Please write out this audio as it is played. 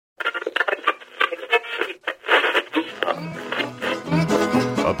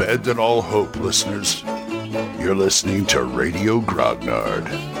Abandon all hope, listeners. You're listening to Radio Grognard,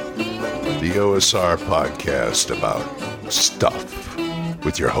 the OSR podcast about stuff,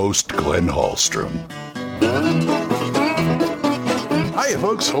 with your host, Glenn Hallstrom. Hiya,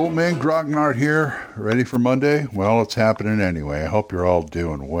 folks. Old Man Grognard here. Ready for Monday? Well, it's happening anyway. I hope you're all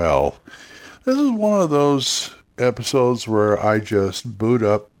doing well. This is one of those episodes where I just boot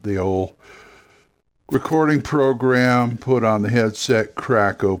up the old recording program, put on the headset,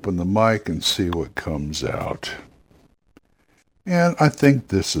 crack open the mic, and see what comes out. And I think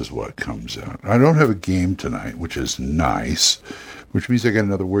this is what comes out. I don't have a game tonight, which is nice, which means I got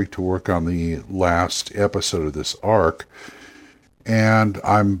another week to work on the last episode of this arc, and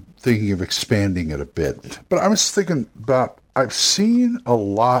I'm thinking of expanding it a bit. But I was thinking about, I've seen a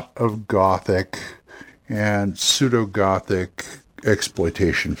lot of Gothic and pseudo-Gothic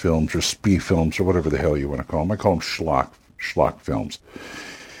exploitation films or spy films or whatever the hell you want to call them. I call them schlock films.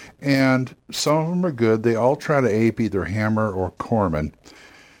 And some of them are good. They all try to ape either Hammer or Corman.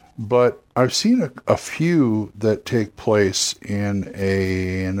 But I've seen a few that take place in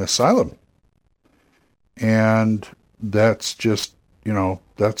an asylum. And that's just,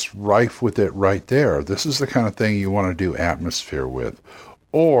 that's rife with it right there. This is the kind of thing you want to do atmosphere with.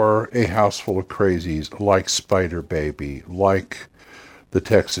 Or a house full of crazies like Spider Baby, like the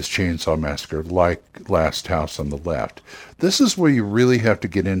Texas Chainsaw Massacre, like Last House on the Left. This is where you really have to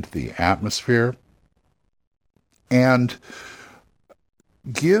get into the atmosphere and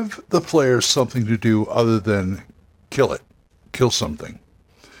give the players something to do other than kill something.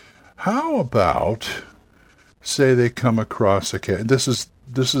 How about, say they come across a cat. This is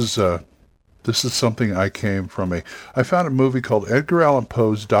something I came from I found a movie called Edgar Allan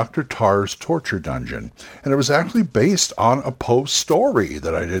Poe's Dr. Tarr's Torture Dungeon, and it was actually based on a Poe story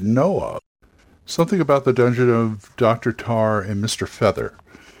that I didn't know of. Something about the dungeon of Dr. Tarr and Mr. Feather.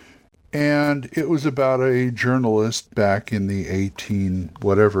 And it was about a journalist back in the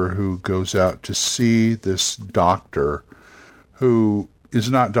 18-whatever who goes out to see this doctor who is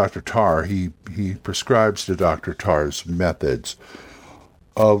not Dr. Tarr. He prescribes to Dr. Tarr's methods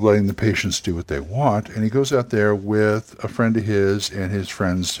of letting the patients do what they want, and he goes out there with a friend of his and his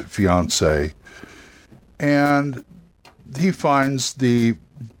friend's fiancée, and he finds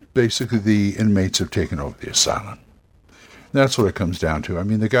basically the inmates have taken over the asylum. That's what it comes down to. I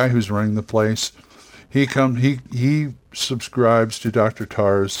mean, the guy who's running the place, he subscribes to Dr.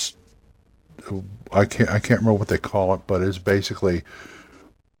 Tarr's, I can't remember what they call it, but it's basically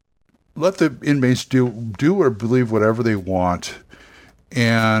let the inmates do or believe whatever they want.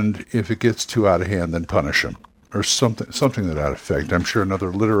 And if it gets too out of hand, then punish him, or something to that effect. I'm sure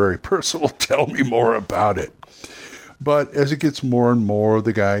another literary person will tell me more about it. But as it gets more and more,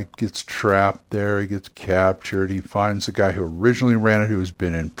 the guy gets trapped there. He gets captured. He finds the guy who originally ran it, who's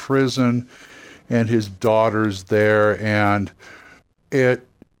been in prison, and his daughter's there. And it's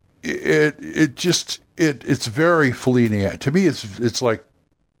very Fellini. To me, it's like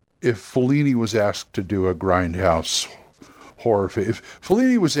if Fellini was asked to do a Grindhouse horror film. If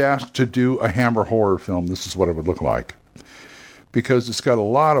Fellini was asked to do a Hammer horror film, this is what it would look like. Because it's got a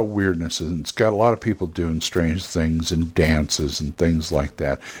lot of weirdness, and it's got a lot of people doing strange things and dances and things like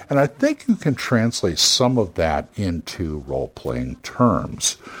that. And I think you can translate some of that into role-playing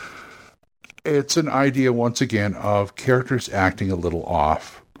terms. It's an idea, once again, of characters acting a little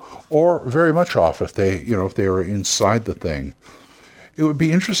off, or very much off if they were inside the thing. It would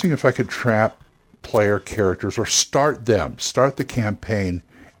be interesting if I could trap player characters, or start the campaign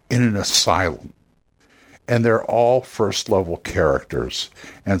in an asylum, and they're all first level characters,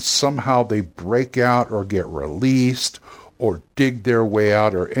 and somehow they break out or get released or dig their way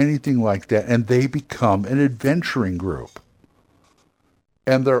out or anything like that, and they become an adventuring group,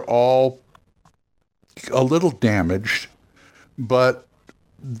 and they're all a little damaged, but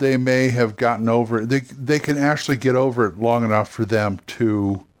they may have gotten over it. They can actually get over it long enough for them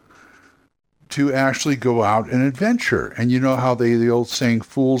to actually go out and adventure. And you know how the old saying,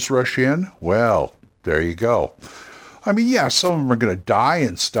 fools rush in? Well, there you go. I mean, yeah, some of them are going to die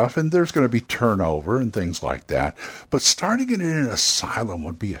and stuff, and there's going to be turnover and things like that. But starting it in an asylum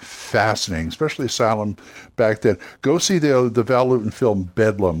would be fascinating, especially asylum back then. Go see the Val Lewton film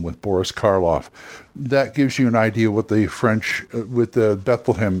Bedlam with Boris Karloff. That gives you an idea what the French, with the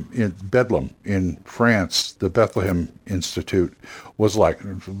Bedlam in France, the Bethlehem Institute was like.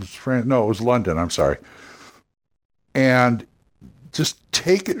 It was London, I'm sorry. And just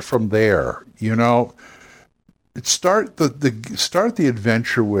take it from there, Start the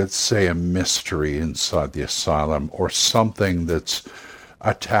adventure with, say, a mystery inside the asylum, or something that's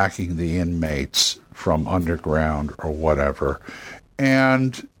attacking the inmates from underground or whatever,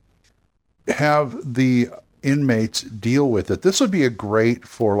 and have the inmates deal with it. This would be a great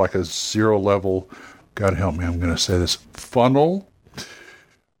for like a zero level, God help me, I'm going to say this, funnel,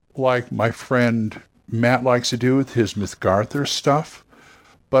 like my friend Matt likes to do with his Mythgarther stuff.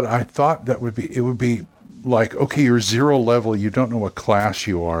 But I thought it would be like, okay, you're zero level, you don't know what class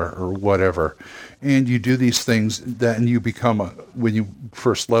you are or whatever, and you do these things and you become when you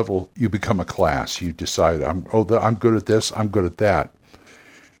first level, you become a class. You decide, I'm good at this, I'm good at that.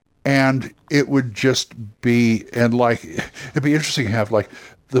 And it would just be, and like, it'd be interesting to have like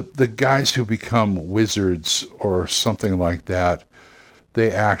the guys who become wizards or something like that,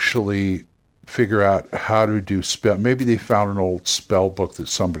 they actually figure out how to do spell. Maybe they found an old spell book that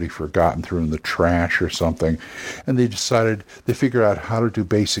somebody forgot and threw in the trash or something, and they figure out how to do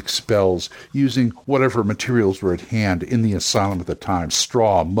basic spells using whatever materials were at hand in the asylum at the time: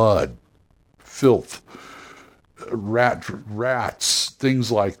 straw, mud, filth, rats, things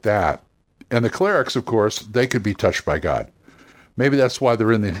like that. And the clerics, of course, they could be touched by God. Maybe that's why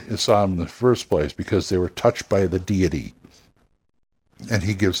they're in the asylum in the first place, because they were touched by the deity, and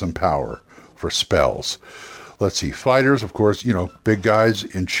he gives them power for spells. Let's see, fighters, of course, big guys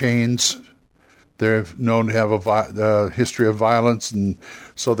in chains. They're known to have a history of violence, and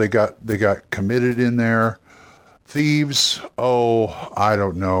so they got committed in there. Thieves, I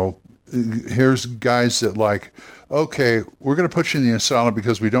don't know. Here's guys that like, okay, we're going to put you in the asylum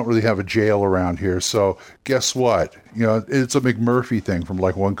because we don't really have a jail around here. So guess what? It's a McMurphy thing from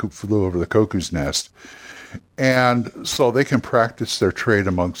like One Coop Flew Over the Cuckoo's Nest. And so they can practice their trade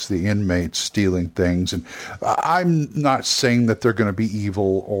amongst the inmates, stealing things. And I'm not saying that they're going to be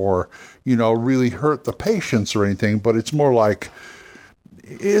evil or, really hurt the patients or anything, but it's more like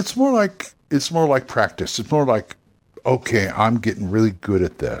practice. It's more like, okay, I'm getting really good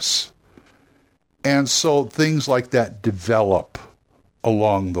at this. And so things like that develop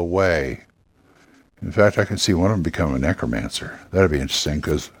along the way. In fact, I can see one of them become a necromancer. That'd be interesting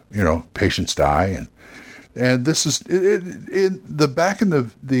because, patients die, and this is back in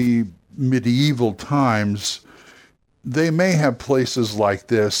the medieval times. They may have places like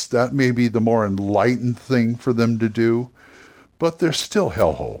this. That may be the more enlightened thing for them to do, but they're still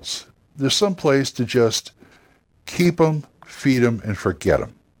hellholes. There's some place to just keep them, feed them, and forget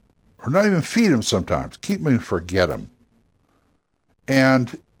them. Or not even feed them sometimes. Keep them and forget them.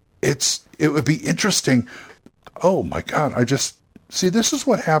 And it would be interesting. Oh my God, this is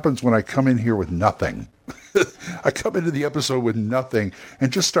what happens when I come in here with nothing. I come into the episode with nothing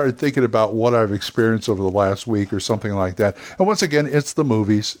and just started thinking about what I've experienced over the last week or something like that. And once again, it's the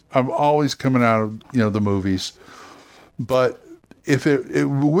movies. I'm always coming out of, the movies. But if it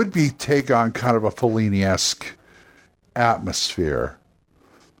would be take on kind of a Fellini-esque atmosphere,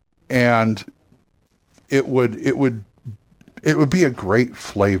 and it would be a great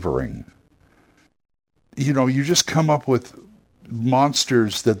flavoring. You just come up with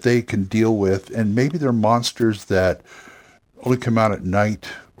monsters that they can deal with, and maybe they're monsters that only come out at night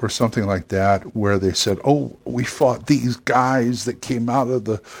or something like that, where they said, we fought these guys that came out of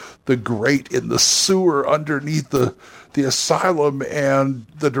the grate in the sewer underneath the asylum, and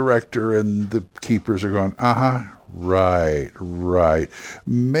the director and the keepers are going, right.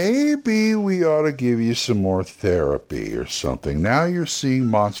 Maybe we ought to give you some more therapy or something. Now you're seeing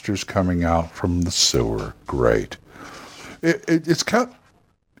monsters coming out from the sewer. Great. It's kind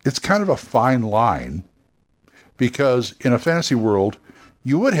of a fine line, because in a fantasy world,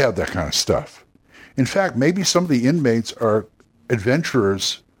 you would have that kind of stuff. In fact, maybe some of the inmates are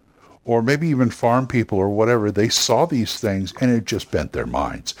adventurers, or maybe even farm people or whatever. They saw these things and it just bent their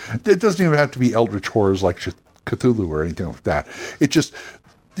minds. It doesn't even have to be eldritch horrors like Cthulhu or anything like that. It just,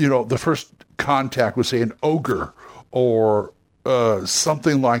 the first contact was, say, an ogre or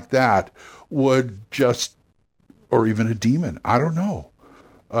something like that would just, or even a demon. I don't know.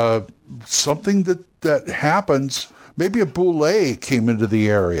 Something that happens. Maybe a boule came into the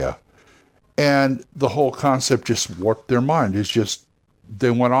area, and the whole concept just warped their mind. It's just,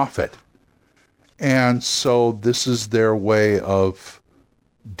 they went off it. And so this is their way of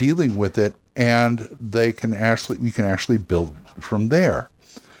dealing with it, and we can actually build from there.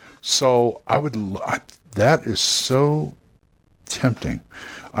 So that is so tempting.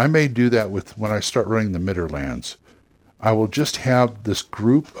 I may do that when I start running the Midderlands. I will just have this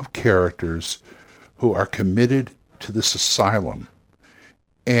group of characters who are committed to this asylum,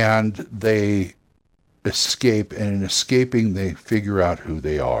 and they escape, and in escaping, they figure out who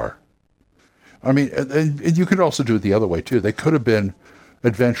they are. I mean, and you could also do it the other way, too. They could have been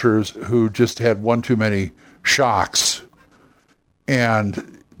adventurers who just had one too many shocks,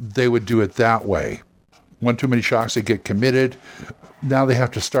 and they would do it that way. one too many shocks, they get committed. Now they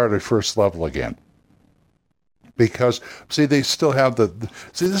have to start at first level again. Because, see, they still have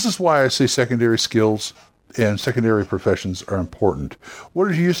see, this is why I say secondary skills and secondary professions are important. What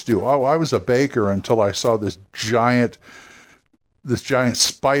did you used to do? Oh, I was a baker until I saw this giant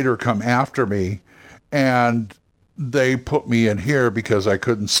spider come after me, and they put me in here because I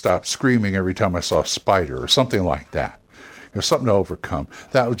couldn't stop screaming every time I saw a spider or something like that. There's something to overcome.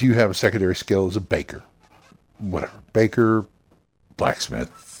 That would you have a secondary skill as a baker. Whatever. Baker,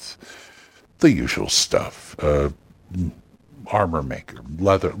 blacksmith, the usual stuff. Armor maker,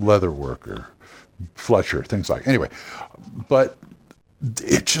 leather worker, fletcher, things like. Anyway, but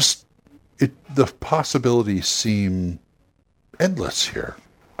the possibilities seem endless here,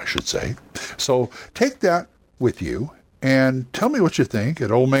 I should say. So take that with you and tell me what you think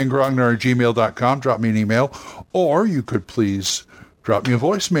at oldmangrognar@gmail.com. Drop me an email, or you could please drop me a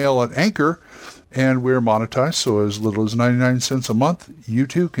voicemail at Anchor, and we're monetized, so as little as 99 cents a month, you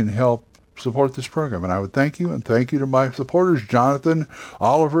too can help support this program. And I would thank you, and thank you to my supporters, Jonathan,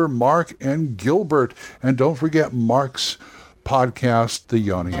 Oliver, Mark, and Gilbert. And don't forget Mark's podcast, The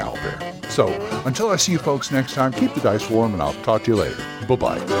Yawning Owlbear. So until I see you folks next time, keep the dice warm, and I'll talk to you later.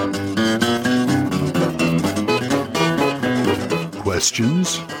 Bye-bye.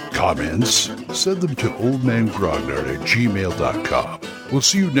 Questions? Comments? Send them to oldmangrognard@gmail.com. We'll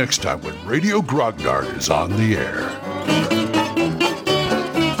see you next time when Radio Grognard is on the air.